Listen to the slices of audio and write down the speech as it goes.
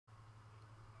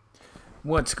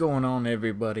What's going on,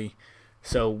 everybody?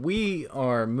 So we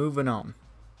are moving on.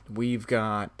 We've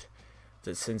got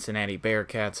the Cincinnati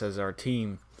Bearcats as our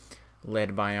team,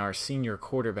 led by our senior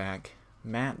quarterback,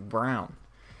 Matt Brown.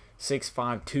 6'5",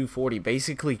 240,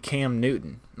 basically Cam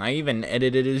Newton. I even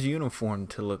edited his uniform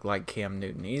to look like Cam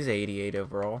Newton. He's 88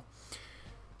 overall.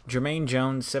 Jermaine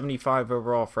Jones, 75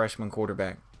 overall freshman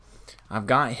quarterback. I've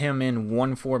got him in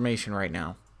one formation right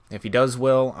now. If he does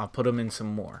well, I'll put him in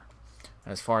some more.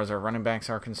 As far as our running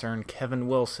backs are concerned, Kevin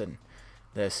Wilson,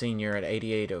 the senior at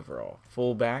 88 overall.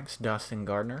 Fullbacks, Dustin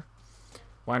Gardner.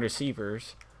 Wide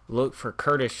receivers, look for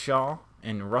Curtis Shaw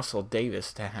and Russell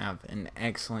Davis to have an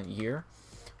excellent year,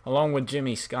 along with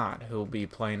Jimmy Scott, who will be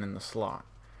playing in the slot.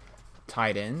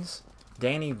 Tight ends,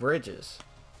 Danny Bridges.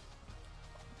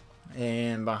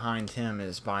 And behind him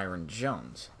is Byron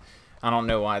Jones. I don't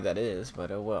know why that is,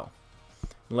 but oh well.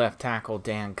 Left tackle,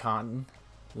 Dan Cotton.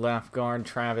 Left guard,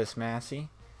 Travis Massey.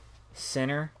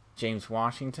 Center, James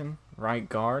Washington. Right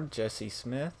guard, Jesse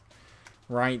Smith.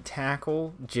 Right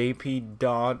tackle, J.P.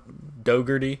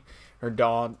 Daugherty.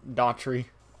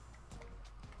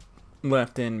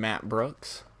 Left end, Matt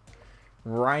Brooks.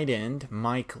 Right end,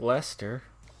 Mike Lester.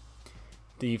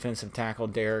 Defensive tackle,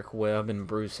 Derek Webb and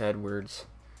Bruce Edwards.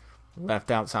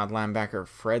 Left outside linebacker,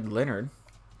 Fred Leonard.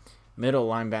 Middle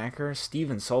linebacker,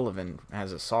 Steven Sullivan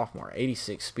as a sophomore,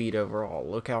 86 speed overall.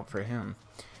 Look out for him.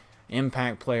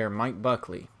 Impact player, Mike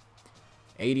Buckley,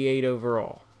 88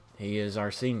 overall. He is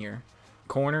our senior.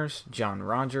 Corners, John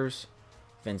Rogers,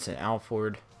 Vincent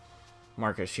Alford,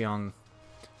 Marcus Young,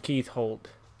 Keith Holt,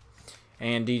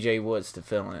 and DJ Woods to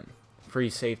fill in. Free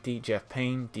safety, Jeff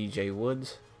Payne, DJ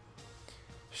Woods.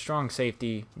 Strong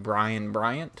safety, Brian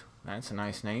Bryant. That's a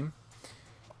nice name.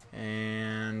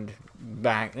 And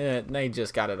back, they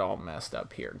just got it all messed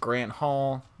up here. Grant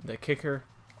Hall, the kicker.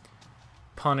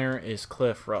 Punter is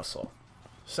Cliff Russell.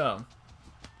 So,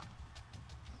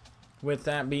 with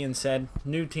that being said,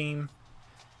 new team,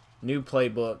 new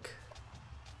playbook.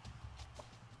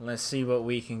 Let's see what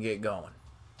we can get going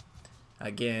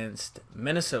against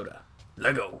Minnesota.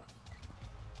 Let's go.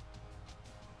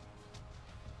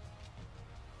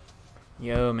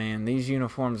 Yo, man, these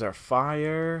uniforms are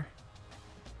fire.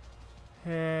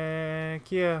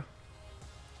 Heck yeah.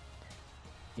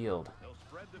 Field.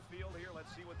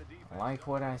 I like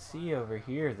what I see over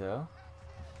here, though.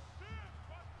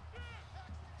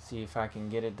 See if I can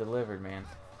get it delivered, man.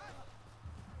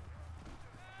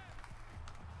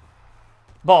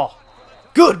 Ball.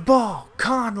 Good ball.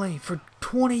 Conley for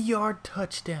 20-yard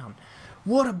touchdown.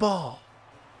 What a ball.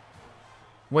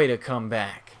 Way to come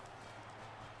back.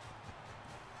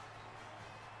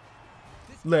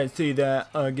 Let's see that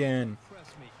again.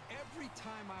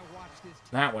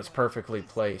 That was perfectly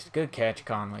placed. Good catch,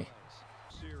 Conley.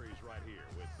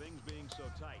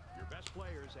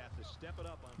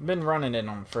 Been running it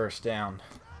on first down.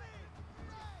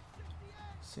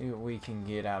 See what we can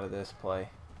get out of this play.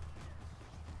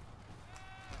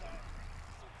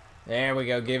 There we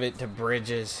go. Give it to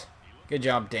Bridges. Good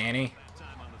job, Danny.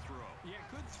 Yeah,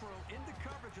 good throw into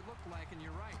coverage it looked like, and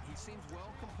you're right. He seems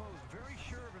well composed, very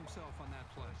sure of himself on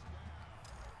that play.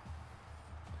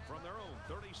 From their own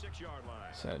 36-yard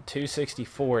line. So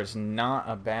 264 is not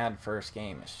a bad first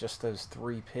game. It's just those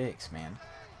 3 picks, man.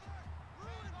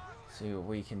 See what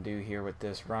we can do here with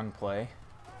this run play.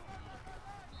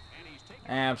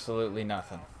 Absolutely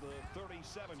nothing.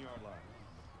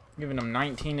 Giving them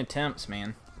 19 attempts,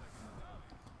 man.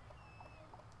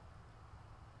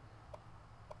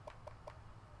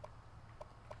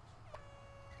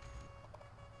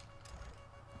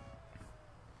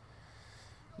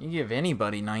 You give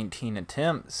anybody 19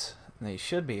 attempts, they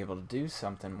should be able to do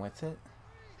something with it.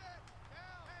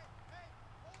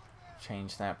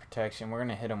 Change that protection. We're going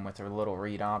to hit them with our little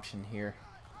read option here.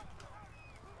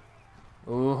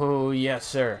 Ooh, yes,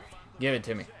 sir. Give it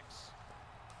to me.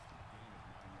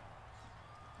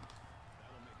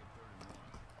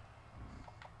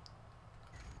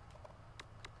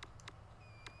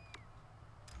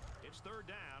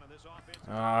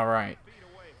 All right.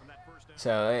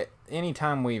 So,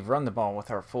 anytime we've run the ball with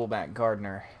our fullback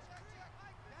Gardner,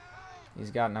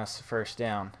 he's gotten us the first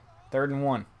down. 3rd and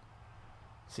 1.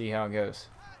 See how it goes.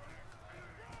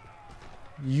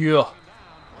 Yeah.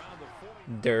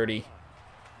 Dirty.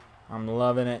 I'm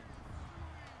loving it.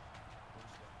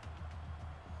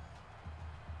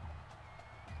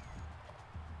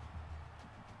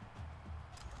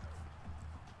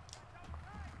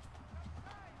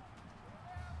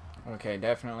 Okay,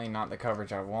 definitely not the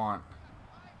coverage I want.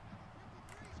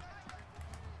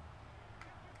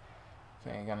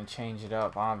 Okay, I'm gonna change it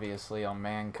up, obviously, on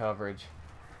man coverage.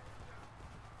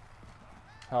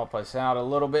 Help us out a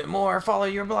little bit more. Follow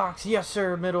your blocks. Yes,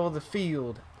 sir. Middle of the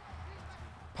field.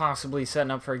 Possibly setting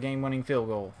up for a game-winning field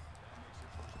goal.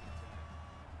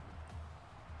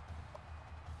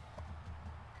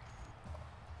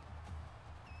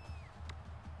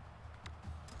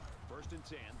 First and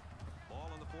 10. Ball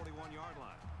on the 41-yard line.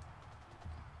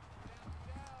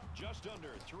 Just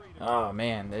under 3 to Oh,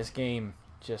 man. This game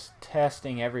just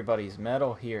testing everybody's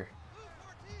mettle here.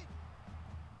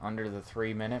 Under the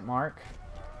 3-minute mark.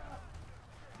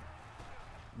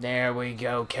 There we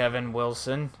go, Kevin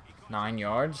Wilson. 9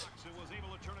 yards. and was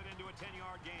able to turn it into a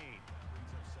 10-yard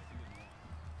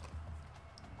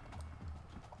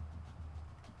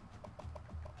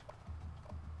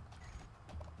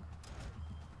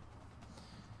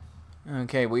gain.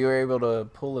 Okay, we were able to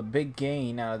pull a big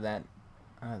gain out of that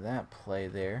play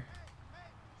there.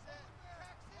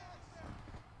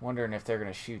 Wondering if they're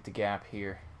going to shoot the gap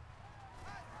here.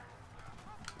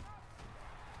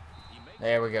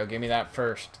 There we go. Give me that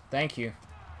first. Thank you.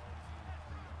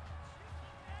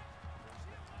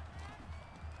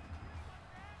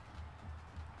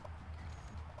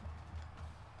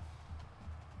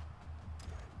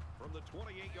 From the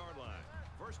 28-yard line.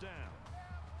 First down.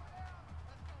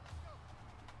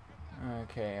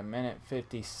 Okay, a minute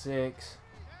 56.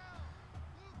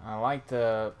 I like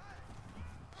the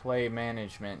play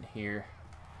management here.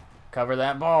 Cover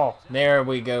that ball. There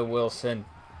we go, Wilson.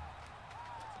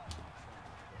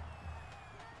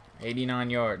 89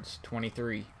 yards,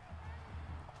 23.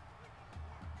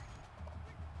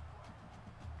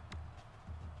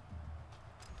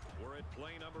 We're at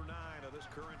play number 9 of this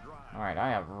current drive. All right, I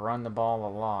have run the ball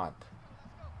a lot.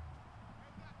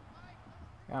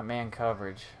 Got man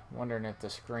coverage. Wondering if the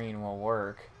screen will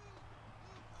work.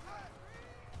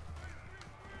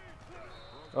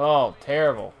 Oh,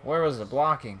 terrible. Where was the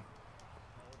blocking?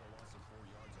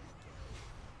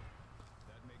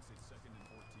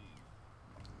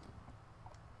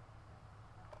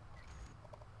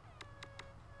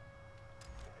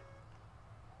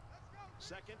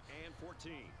 Second and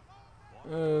 14.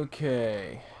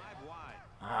 Okay. 5 wide.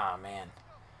 Ah, man.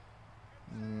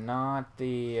 Not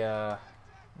the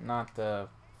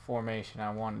formation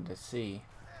I wanted to see.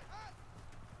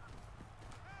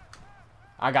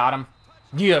 I got him.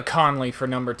 Yeah, Conley for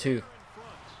number 2.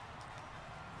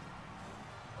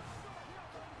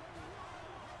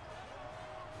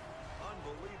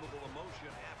 Unbelievable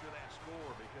emotion after that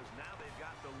score because now they've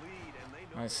got the lead and they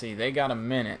know Let's see. They got a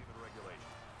minute. the regulation.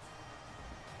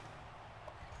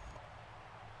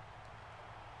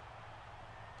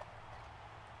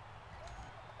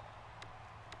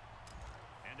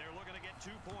 And they're looking to get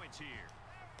 2 points here.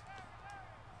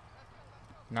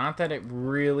 Not that it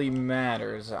really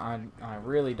matters. I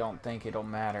really don't think it'll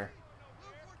matter.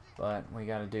 But we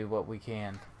got to do what we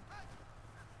can.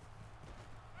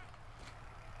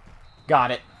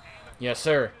 Got it. Yes,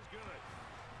 sir. Is good.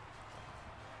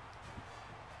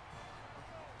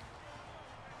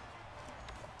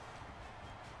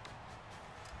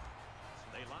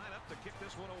 They line up to kick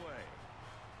this one away.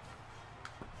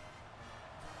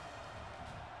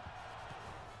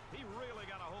 He really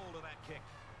got a hold of that kick.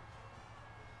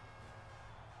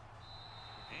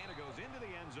 And it goes into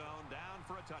the end zone, down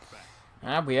for a touchback.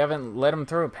 We haven't let him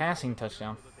throw a passing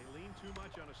touchdown. That they lean too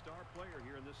much on a star player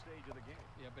here in this stage of the game.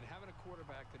 Yeah, but having a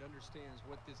quarterback that understands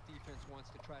what this defense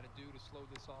wants to try to do to slow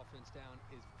this offense down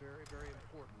is very, very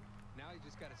important. Now you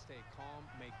just got to stay calm,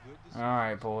 make good decisions. All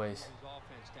right, boys. Move his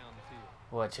offense down the field.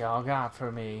 What y'all got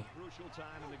for me? Crucial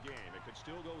time in the game. It could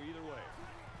still go either way.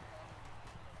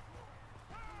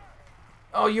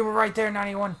 Oh, you were right there,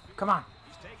 91. Come on.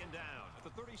 He's taken down at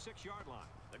the 36-yard line.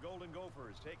 The Golden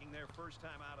Gophers taking their first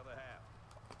time out of the half.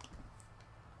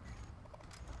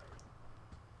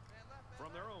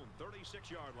 From their own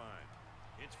 36-yard line.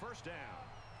 It's first down.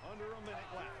 Under a minute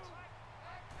left.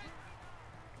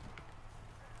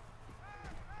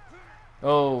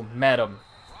 Oh, met him.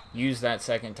 Use that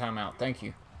second timeout. Thank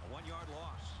you. A 1-yard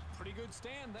loss. Pretty good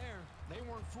stand there. They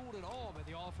weren't fooled at all by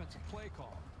the offensive play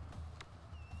call.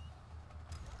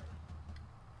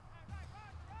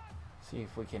 See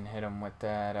if we can hit him with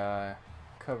that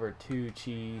cover 2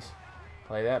 cheese.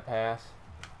 Play that pass.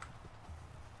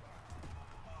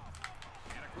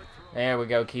 And a quick throw There we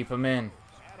go. Keep him in.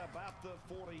 at about the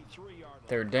 43-yard line.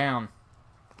 They're down.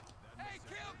 Hey,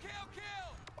 kill!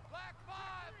 Black 5!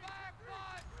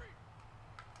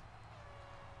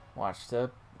 Watch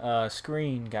the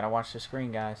screen. Gotta watch the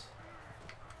screen, guys.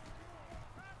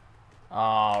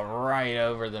 Oh, right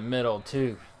over the middle,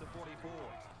 too. The 44.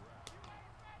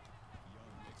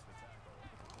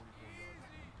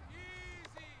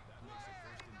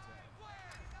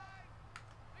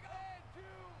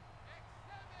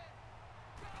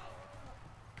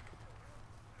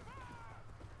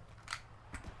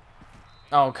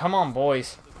 Oh, come on,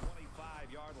 boys. The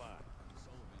 25-yard line.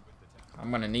 I'm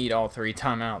going to need all 3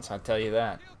 timeouts, I tell you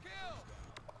that.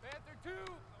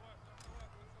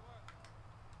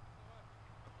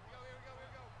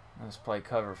 Let's play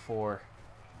cover 4.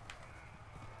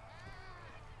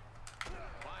 Fires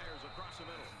across the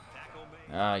middle. Tackle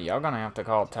made. Y'all going to have to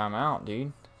call timeout,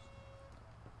 dude.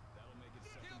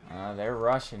 They're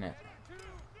rushing it.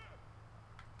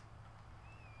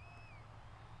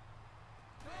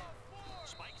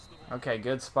 Spikes the ball. Okay,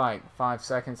 good spike. 5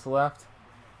 seconds left.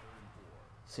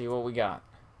 See what we got.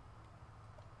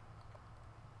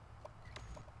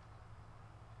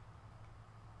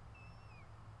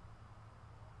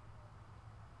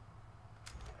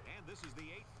 And this is the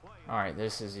 8th play. Alright,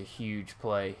 this is a huge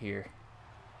play here.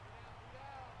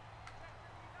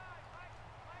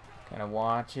 Gotta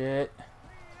watch it.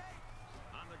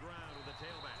 On the ground with the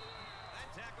tailback.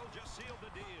 That tackle just sealed the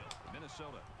deal.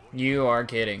 Minnesota. You are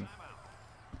kidding.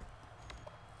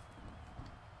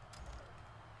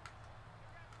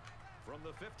 From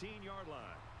the 15-yard line.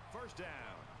 First down.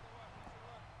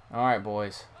 Alright,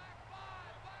 boys.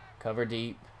 Cover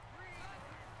deep.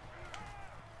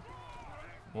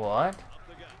 What? Up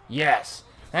the gut. Yes!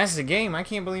 That's the game. I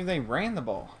can't believe they ran the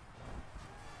ball.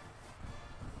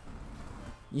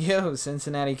 Yo,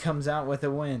 Cincinnati comes out with a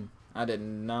win. I did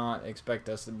not expect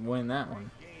us to win that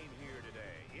one. Game here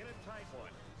today in a tight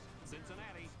one.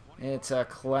 Cincinnati. It's a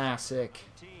classic.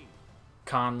 19.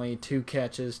 Conley, 2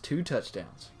 catches, 2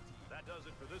 touchdowns. That does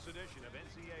it for this edition of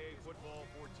NCAA Football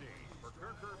 14. For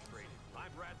Kirk Herbstreit,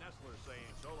 I'm Brad Nessler saying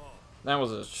so long. That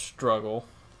was a struggle.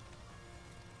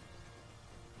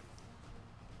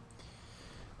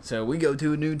 So we go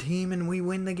to a new team and we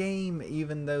win the game,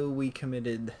 even though we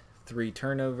committed 3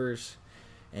 turnovers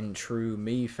in true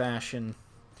me fashion.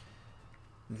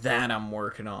 That I'm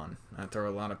working on. I throw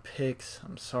a lot of picks.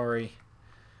 I'm sorry.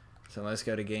 So let's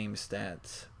go to game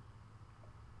stats.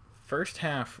 First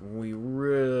half, we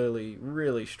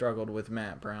really struggled with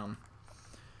Matt Brown.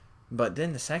 But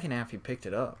then the second half, he picked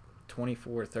it up.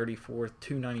 24, 34,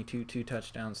 292, 2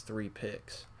 touchdowns, 3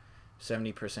 picks.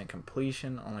 70%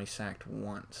 completion, only sacked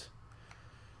once.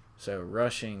 So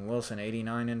rushing, Wilson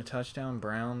 89 and a touchdown,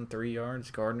 Brown 3 yards,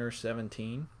 Gardner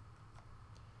 17.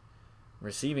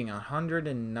 Receiving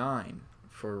 109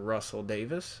 for Russell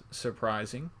Davis,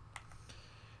 surprising.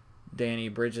 Danny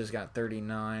Bridges got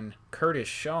 39. Curtis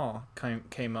Shaw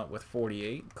came up with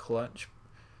 48. Clutch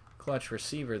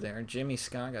receiver there. Jimmy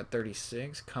Scott got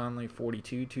 36. Conley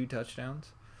 42, 2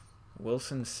 touchdowns.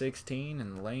 Wilson 16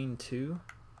 and Lane 2.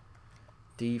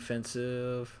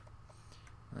 Defensive.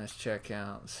 Let's check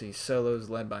out. See, solos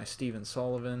led by Stephen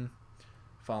Sullivan,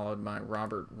 followed by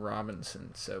Robert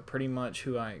Robinson. So pretty much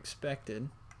who I expected.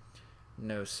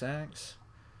 No sacks.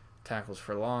 Tackles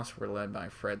for loss were led by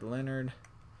Fred Leonard.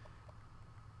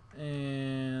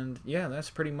 And yeah, that's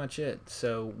pretty much it.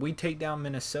 So we take down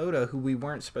Minnesota, who we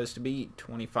weren't supposed to beat,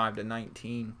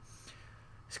 25-19.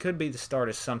 This could be the start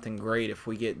of something great if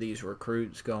we get these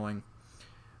recruits going.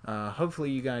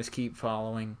 Hopefully you guys keep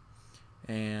following,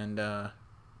 and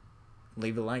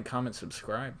leave a like, comment,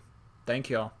 subscribe. Thank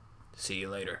y'all. See you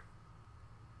later.